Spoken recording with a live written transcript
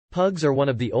Pugs are one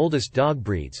of the oldest dog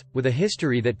breeds, with a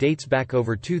history that dates back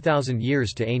over 2,000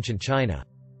 years to ancient China.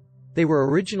 They were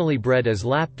originally bred as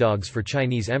lapdogs for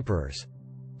Chinese emperors.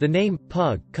 The name,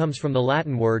 pug, comes from the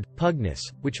Latin word, pugnus,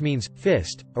 which means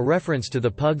fist, a reference to the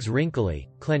pug's wrinkly,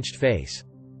 clenched face.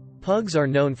 Pugs are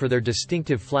known for their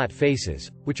distinctive flat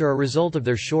faces, which are a result of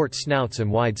their short snouts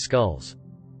and wide skulls.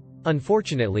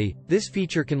 Unfortunately, this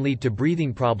feature can lead to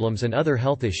breathing problems and other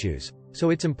health issues, so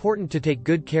it's important to take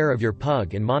good care of your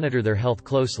pug and monitor their health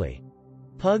closely.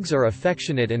 Pugs are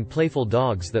affectionate and playful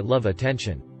dogs that love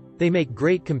attention. They make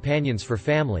great companions for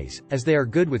families, as they are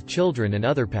good with children and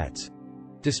other pets.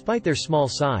 Despite their small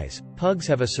size, pugs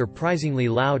have a surprisingly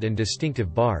loud and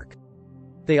distinctive bark.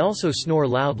 They also snore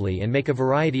loudly and make a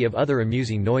variety of other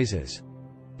amusing noises.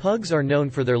 Pugs are known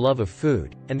for their love of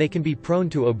food, and they can be prone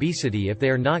to obesity if they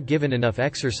are not given enough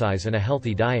exercise and a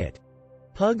healthy diet.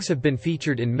 Pugs have been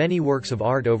featured in many works of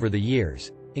art over the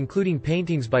years, including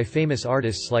paintings by famous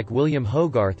artists like William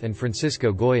Hogarth and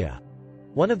Francisco Goya.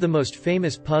 One of the most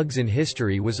famous pugs in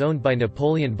history was owned by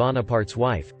Napoleon Bonaparte's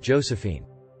wife, Josephine.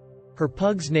 Her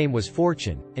pug's name was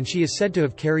Fortune, and she is said to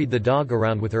have carried the dog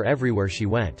around with her everywhere she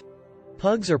went.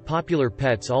 Pugs are popular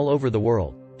pets all over the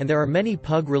world, and there are many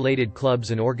pug-related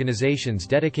clubs and organizations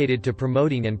dedicated to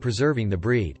promoting and preserving the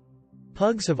breed.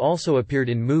 Pugs have also appeared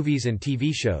in movies and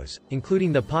TV shows,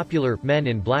 including the popular Men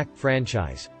in Black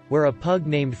franchise, where a pug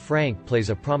named Frank plays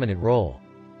a prominent role.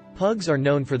 Pugs are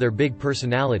known for their big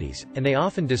personalities, and they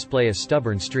often display a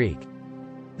stubborn streak.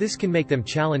 This can make them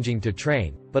challenging to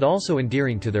train, but also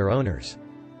endearing to their owners.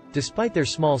 Despite their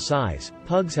small size,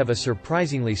 pugs have a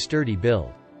surprisingly sturdy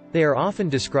build. They are often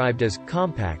described as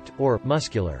compact or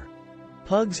muscular.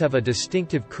 Pugs have a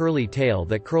distinctive curly tail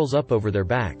that curls up over their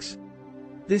backs.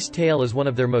 This tail is one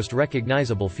of their most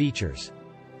recognizable features.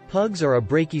 Pugs are a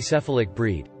brachycephalic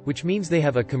breed, which means they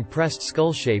have a compressed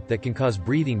skull shape that can cause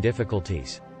breathing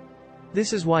difficulties.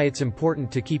 This is why it's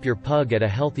important to keep your pug at a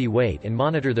healthy weight and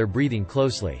monitor their breathing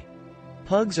closely.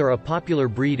 Pugs are a popular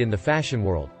breed in the fashion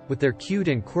world, with their cute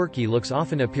and quirky looks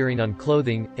often appearing on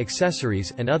clothing,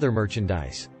 accessories, and other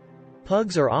merchandise.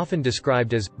 Pugs are often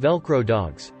described as Velcro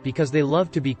dogs, because they love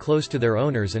to be close to their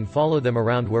owners and follow them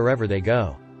around wherever they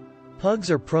go.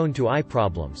 Pugs are prone to eye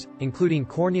problems, including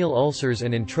corneal ulcers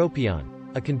and entropion,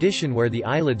 a condition where the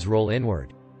eyelids roll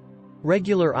inward.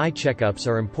 Regular eye checkups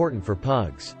are important for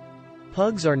pugs.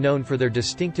 Pugs are known for their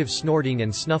distinctive snorting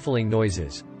and snuffling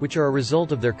noises, which are a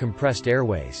result of their compressed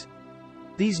airways.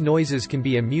 These noises can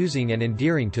be amusing and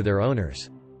endearing to their owners.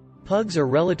 Pugs are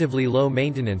relatively low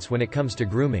maintenance when it comes to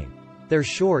grooming. Their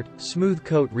short, smooth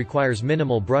coat requires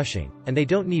minimal brushing, and they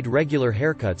don't need regular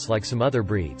haircuts like some other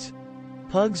breeds.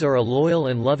 Pugs are a loyal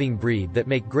and loving breed that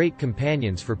make great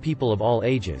companions for people of all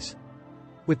ages.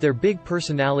 With their big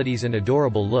personalities and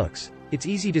adorable looks, it's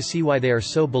easy to see why they are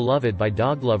so beloved by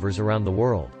dog lovers around the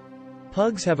world.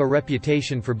 Pugs have a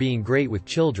reputation for being great with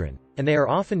children, and they are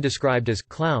often described as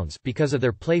clowns because of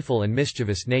their playful and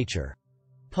mischievous nature.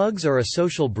 Pugs are a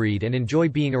social breed and enjoy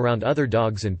being around other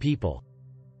dogs and people.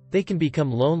 They can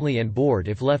become lonely and bored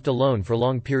if left alone for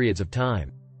long periods of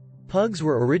time. Pugs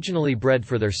were originally bred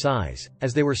for their size,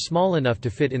 as they were small enough to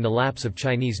fit in the laps of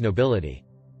Chinese nobility.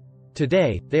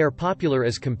 Today, they are popular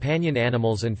as companion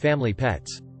animals and family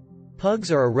pets.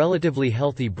 Pugs are a relatively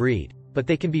healthy breed, but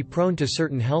they can be prone to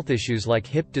certain health issues like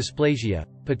hip dysplasia,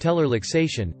 patellar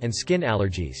luxation, and skin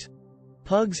allergies.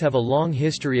 Pugs have a long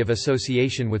history of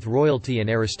association with royalty and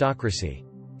aristocracy.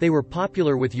 They were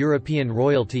popular with European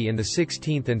royalty in the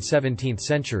 16th and 17th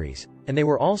centuries, and they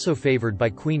were also favored by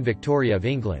Queen Victoria of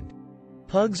England.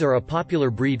 Pugs are a popular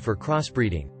breed for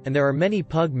crossbreeding, and there are many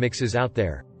pug mixes out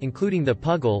there, including the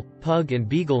Puggle, Pug and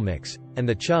Beagle mix, and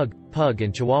the Chug, Pug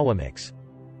and Chihuahua mix.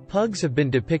 Pugs have been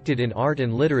depicted in art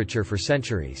and literature for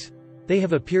centuries. They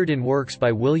have appeared in works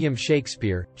by William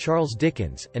Shakespeare, Charles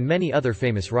Dickens, and many other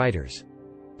famous writers.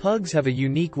 Pugs have a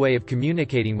unique way of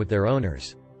communicating with their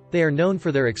owners. They are known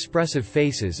for their expressive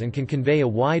faces and can convey a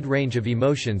wide range of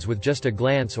emotions with just a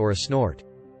glance or a snort.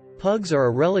 Pugs are a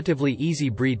relatively easy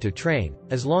breed to train,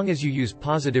 as long as you use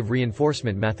positive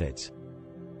reinforcement methods.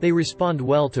 They respond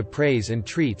well to praise and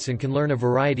treats and can learn a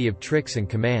variety of tricks and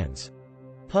commands.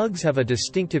 Pugs have a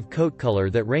distinctive coat color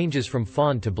that ranges from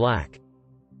fawn to black.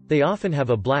 They often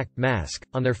have a black mask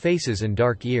on their faces and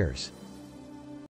dark ears.